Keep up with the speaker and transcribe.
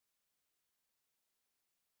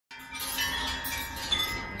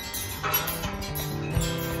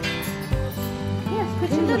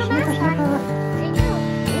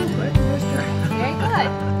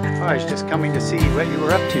coming to see what you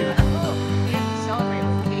were up to. We have to celebrate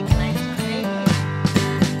with cake tonight.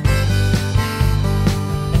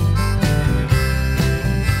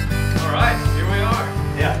 All right, here we are.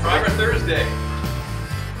 Yeah. Primer Thursday.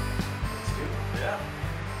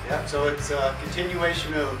 Yeah, so it's a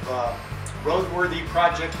continuation of Roadworthy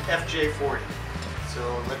Project FJ40.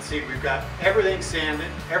 So let's see, we've got everything sanded,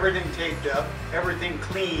 everything taped up, everything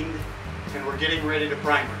cleaned, and we're getting ready to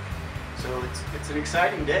primer. So it's an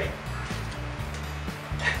exciting day.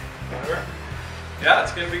 Yeah,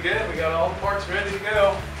 it's gonna be good. We got all the parts ready to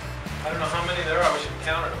go. I don't know how many there are. I wish we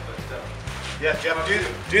counted them, but Yeah, Jeff,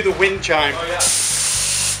 do the wind chime. oh yeah.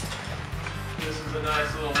 This is a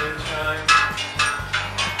nice little wind chime.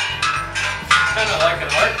 It's kind of like an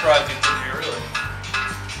art project in here, really.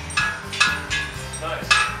 Nice.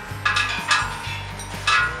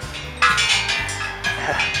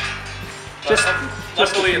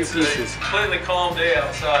 Luckily, it's a completely calm day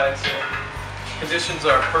outside, so conditions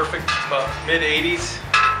are perfect. It's about mid-80s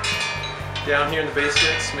down here in the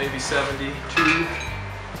basements, maybe 72.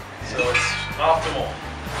 So it's optimal.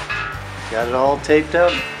 Got it all taped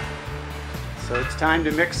up. So it's time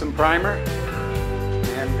to mix some primer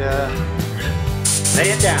and lay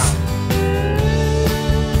it down.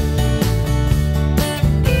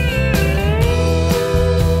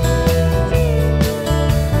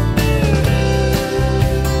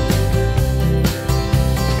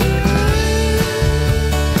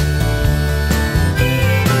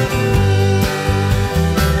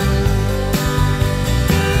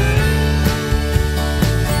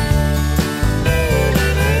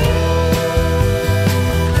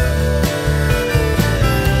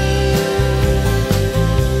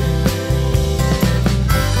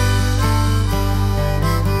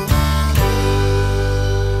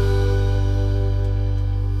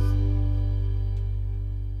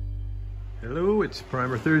 Hello, it's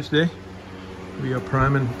Primer Thursday. We are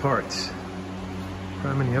priming parts.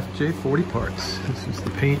 Priming the FJ40 parts. This is the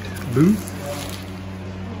paint booth.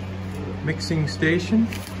 Mixing station.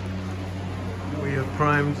 We have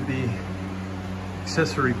primed the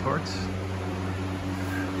accessory parts.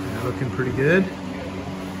 They're looking pretty good.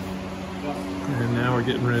 And now we're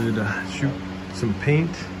getting ready to shoot some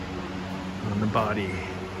paint on the body.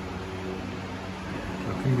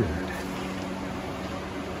 Looking good.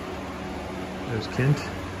 There's Kent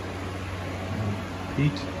and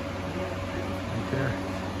Pete right there,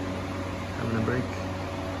 having a break.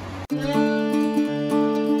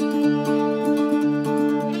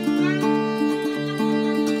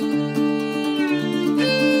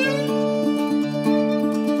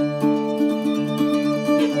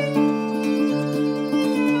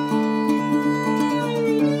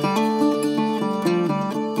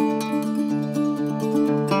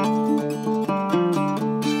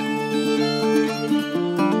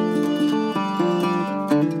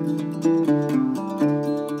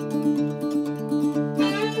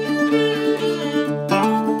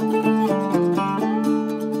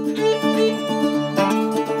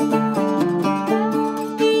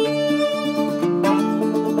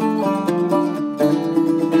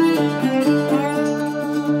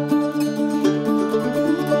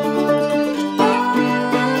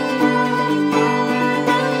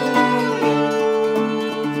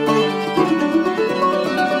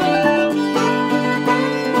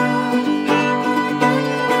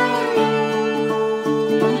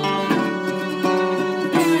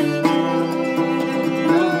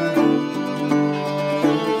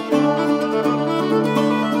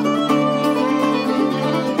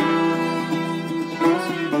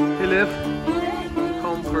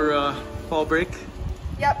 Fall break.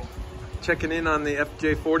 Yep. Checking in on the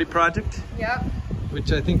FJ40 project. Yep.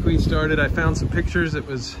 Which I think we started, I found some pictures, it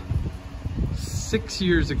was 6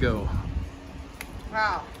 years ago.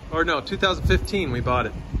 Wow. Or no, 2015 we bought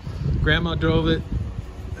it. Grandma drove it.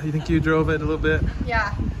 I think you drove it a little bit.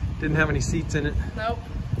 Yeah. Didn't have any seats in it. Nope.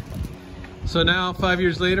 So now, 5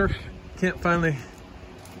 years later, Kent finally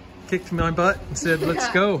kicked my butt and said, let's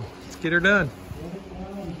go, let's get her done.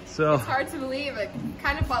 So it's hard to believe. It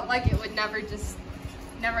kind of felt like it would never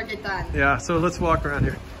get done. Yeah, so let's walk around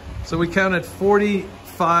here. So we counted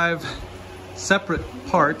 45 separate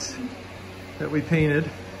parts that we painted,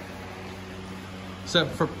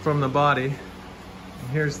 except from the body. And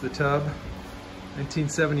here's the tub,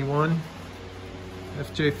 1971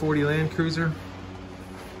 FJ40 Land Cruiser.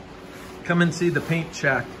 Come and see the paint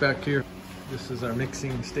shack back here. This is our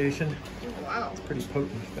mixing station. Oh, wow. It's pretty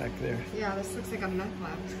potent back there. Yeah, this looks like a meth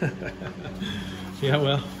lab. Yeah,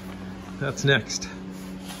 well, that's next.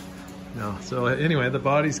 No, so anyway, the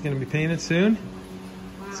body's gonna be painted soon.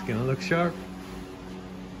 Wow. It's gonna look sharp.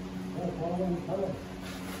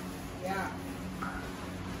 Yeah.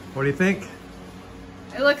 What do you think?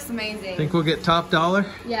 It looks amazing. Think we'll get top dollar?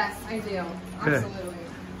 Yes, I do. Okay. Absolutely.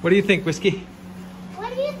 What do you think, Whiskey?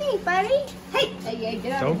 What do you think, buddy? Hey,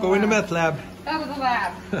 get out of Don't go in the meth lab. Out of the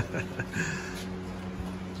lab.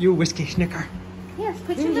 You Whiskey Snicker. Yes,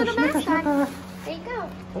 put your little mask on. There you go.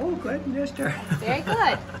 Oh, good, mister. Very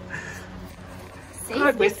good.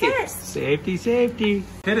 Good, Whiskey. First. Safety, safety.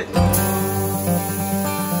 Hit it.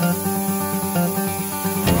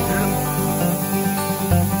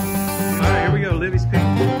 All right, here we go. Livy's pick.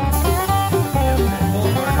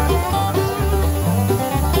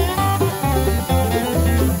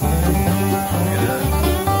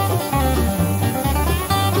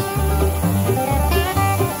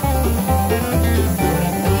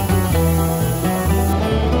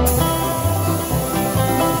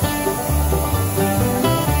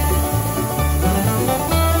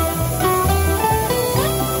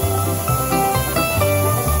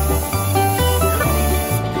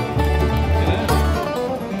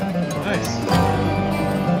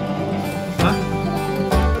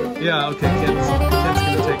 Yeah, okay, Ken's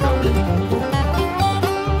gonna take over.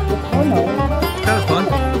 Oh no. It's kind of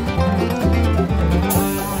fun.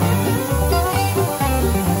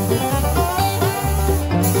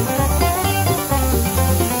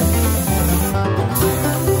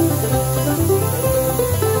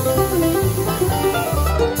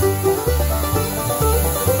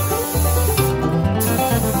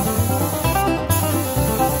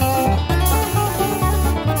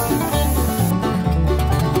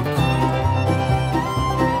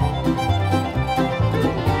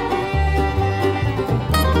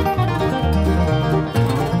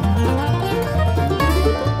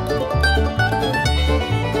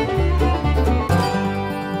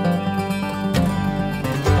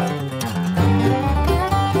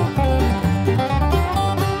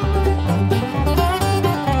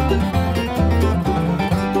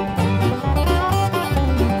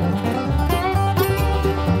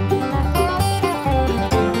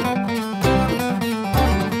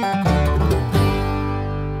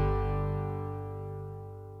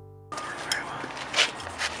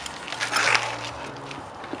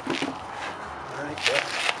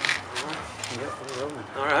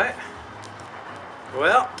 All right.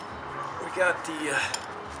 Well, we got the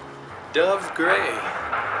Dove Gray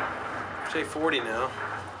FJ40 now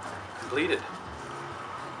completed.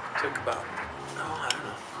 Took about, I don't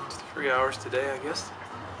know, 3 hours today, I guess.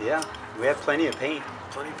 Yeah, we have plenty of paint.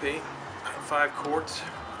 Plenty of paint. 5 quarts.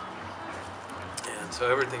 And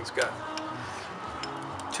so everything's got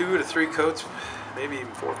 2 to 3 coats, maybe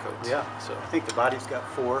even 4 coats. Yeah, So I think the body's got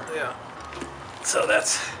 4. yeah. So I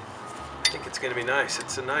think it's going to be nice.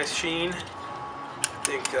 It's a nice sheen. I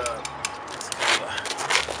think it's kind of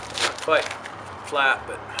not quite flat,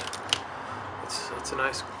 but it's a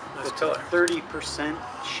nice color. 30%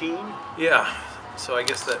 sheen. Yeah. So I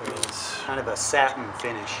guess that means Kind of a satin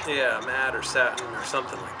finish. yeah, matte or satin or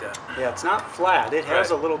something like that. Yeah, it's not flat. It has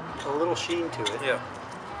Right. a little sheen to it. Yeah.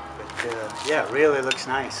 But yeah, it really looks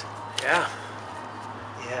nice. Yeah.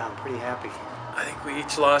 Yeah, I'm pretty happy. I think we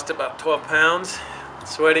each lost about 12 pounds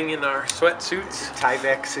sweating in our sweatsuits.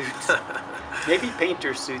 Tyvek suits. Maybe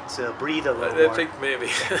painter suits breathe a little I more. think maybe.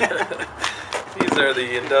 These are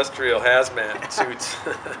the industrial hazmat suits.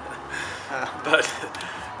 But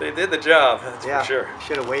they did the job, that's yeah, for sure.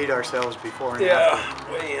 Should have weighed ourselves before and Yeah,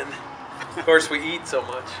 after. weigh in. Of course, we eat so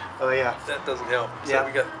much. Oh yeah. That doesn't help. So Yeah.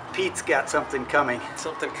 we got Pete's got something coming.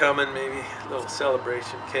 something coming, maybe a little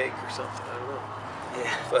celebration cake or something. I don't know.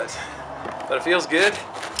 Yeah. But it feels good.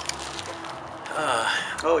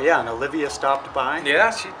 Oh yeah, and Olivia stopped by.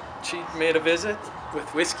 Yeah, she made a visit with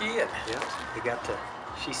Whiskey and Yeah. We got to.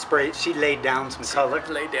 She laid down some color.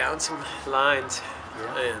 laid down some lines.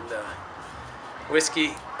 Yeah. And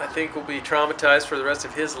Whiskey, I think, will be traumatized for the rest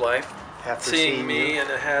of his life. After Seeing me you. in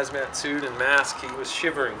a hazmat suit and mask, he was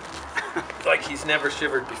shivering like he's never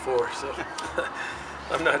shivered before. So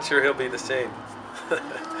I'm not sure he'll be the same.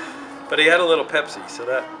 But he had a little Pepsi, so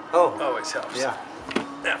that always helps. Yeah.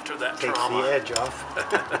 After that Takes trauma. the edge off.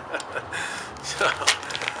 So,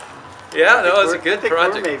 yeah, no, it was a good I think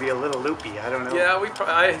project. we're maybe a little loopy. I don't know. Yeah,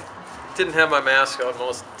 I didn't have my mask on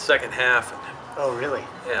most second half. And, Oh really?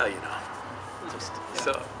 yeah, you know, just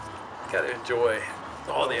so got to enjoy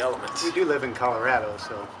all the elements. We do live in Colorado,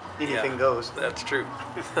 so anything goes. That's true.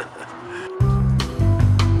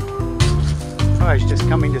 Oh, I was just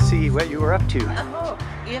coming to see what you were up to. Oh,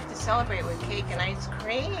 you have to celebrate with cake and ice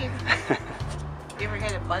cream. You ever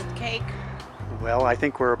had a Bundt Cake? Well, I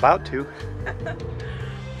think we're about to.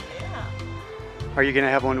 Yeah. Are you going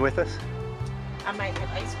to have one with us? I might have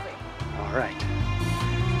ice cream. All right.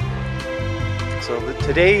 So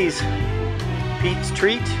today's Pete's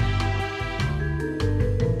Treat,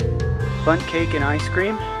 Bundt Cake and ice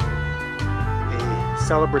cream, a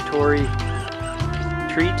celebratory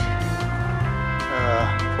treat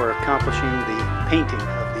for accomplishing the painting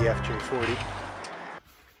of the FJ40.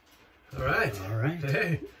 All right. All right.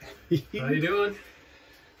 Hey, how you doing?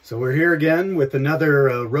 So we're here again with another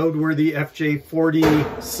roadworthy FJ40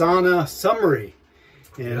 sauna summary.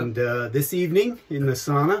 And this evening in the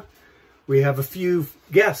sauna, we have a few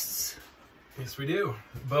guests. Yes, we do.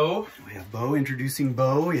 Bo. We have Bo, introducing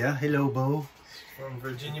Bo. Yeah, hello, Bo. From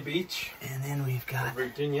Virginia Beach. And then we've got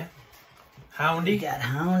Virginia. Houndy. We got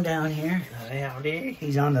Hound down here. Hi, Howdy.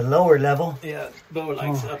 He's on the lower level. Yeah, Bo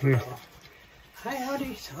likes up here. level. Hi,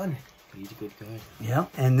 Howdy, son. He's a good guy. Yeah,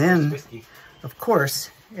 and then, Whiskey. of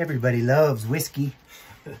course, everybody loves whiskey.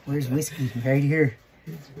 Where's whiskey? Right here.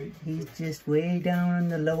 He's just way down on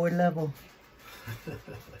the lower level.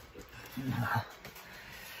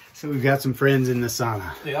 So we've got some friends in the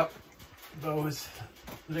sauna. Yep. Bo is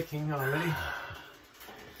licking already.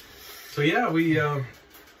 So yeah, we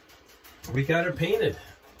got her painted.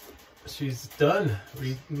 She's done.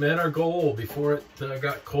 We met our goal before it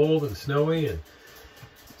got cold and snowy, and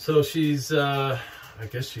so she's I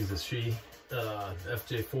guess she's a she,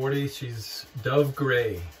 FJ40. She's dove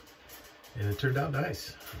gray, and it turned out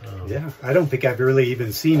nice. Yeah, I don't think I've really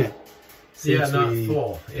even seen it. Yeah, not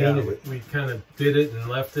full. Yeah, it. we kind of did it and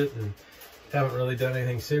left it, and haven't really done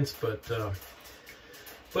anything since. But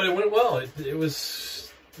it went well. It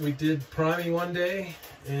was. We did priming one day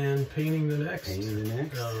and painting the next. Painting the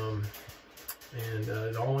next. And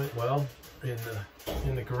it all went well in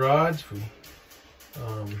the garage. We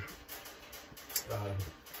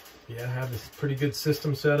yeah, have this pretty good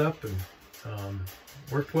system set up, and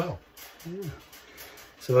worked well. Yeah.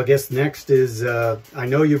 So I guess next is, I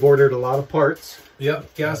know you've ordered a lot of parts.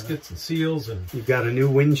 Yep, gaskets and seals, and you've got a new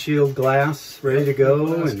windshield glass ready to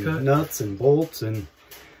go, and cut. Nuts and bolts, and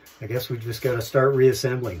I guess we just got to start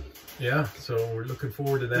reassembling. Yeah, so we're looking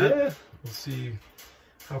forward to that. Yeah. We'll see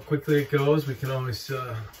how quickly it goes. We can always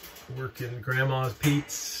work in Grandma's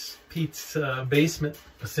Pete's basement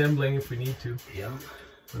assembling if we need to. Yeah.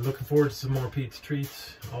 We're looking forward to some more Pete's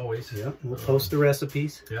treats, always. Yeah, we'll post the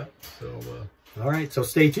recipes. Yeah, so... all right, so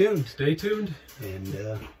stay tuned. Stay tuned.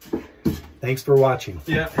 And thanks for watching.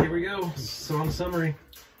 Yeah, here we go. Sauna summary.